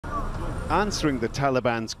Answering the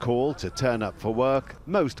Taliban's call to turn up for work,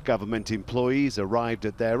 most government employees arrived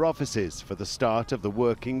at their offices for the start of the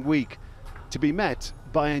working week, to be met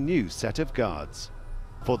by a new set of guards.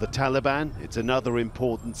 For the Taliban, it's another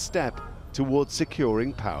important step towards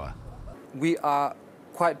securing power. We are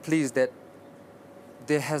quite pleased that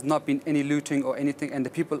there has not been any looting or anything, and the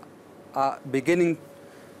people are beginning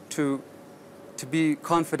to be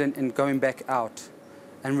confident in going back out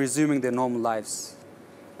and resuming their normal lives.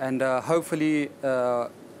 And hopefully,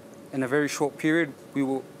 in a very short period, we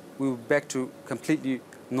will be back to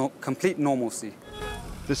complete normalcy.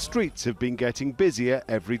 The streets have been getting busier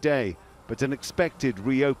every day, but an expected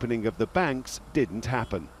reopening of the banks didn't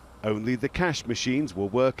happen. Only the cash machines were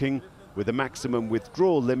working, with a maximum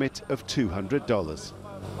withdrawal limit of $200.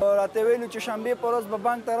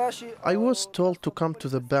 I was told to come to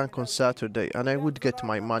the bank on Saturday and I would get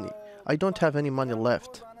my money. I don't have any money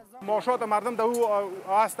left.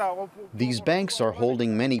 These banks are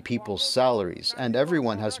holding many people's salaries, and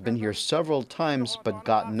everyone has been here several times but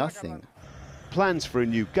got nothing. Plans for a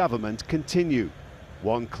new government continue.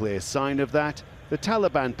 One clear sign of that, the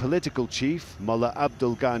Taliban political chief, Mullah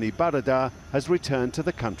Abdul Ghani Baradar, has returned to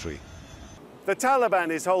the country. The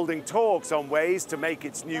Taliban is holding talks on ways to make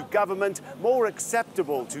its new government more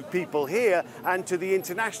acceptable to people here and to the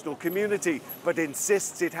international community, but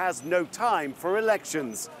insists it has no time for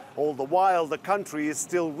elections. All the while, the country is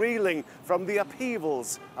still reeling from the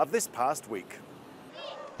upheavals of this past week.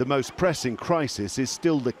 The most pressing crisis is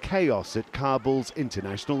still the chaos at Kabul's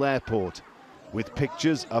international airport, with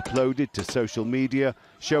pictures uploaded to social media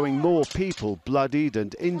showing more people bloodied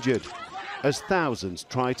and injured as thousands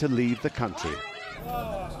try to leave the country.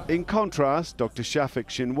 In contrast, Dr. Shafiq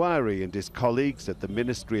Shinwari and his colleagues at the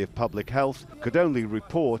Ministry of Public Health could only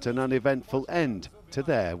report an uneventful end to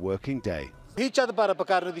their working day.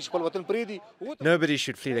 Nobody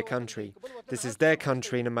should flee the country. This is their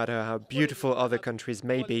country. No matter how beautiful other countries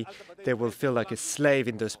may be, they will feel like a slave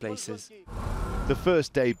in those places. The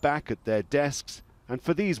first day back at their desks, and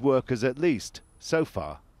for these workers at least, so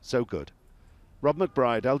far, so good. Rob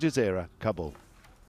McBride, Al Jazeera, Kabul.